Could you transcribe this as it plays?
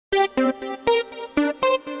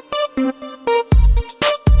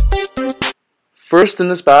First in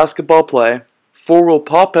this basketball play, 4 will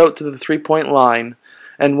pop out to the three-point line,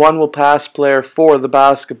 and 1 will pass player 4 the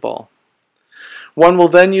basketball. 1 will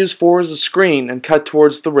then use 4 as a screen and cut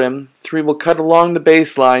towards the rim, 3 will cut along the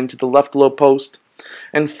baseline to the left low post,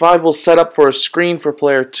 and 5 will set up for a screen for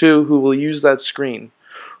player 2 who will use that screen.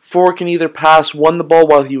 4 can either pass 1 the ball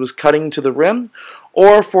while he was cutting to the rim,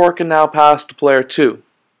 or 4 can now pass to player 2.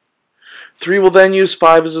 3 will then use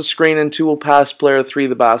 5 as a screen and 2 will pass player 3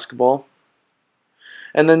 the basketball.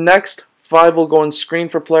 And then next, 5 will go and screen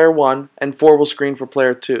for player 1 and 4 will screen for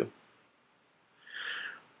player 2.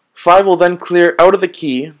 5 will then clear out of the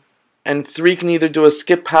key, and 3 can either do a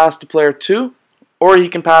skip pass to player 2 or he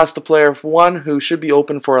can pass to player 1 who should be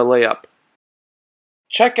open for a layup.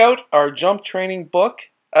 Check out our jump training book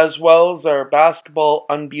as well as our basketball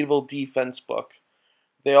unbeatable defense book.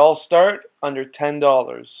 They all start under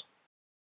 $10.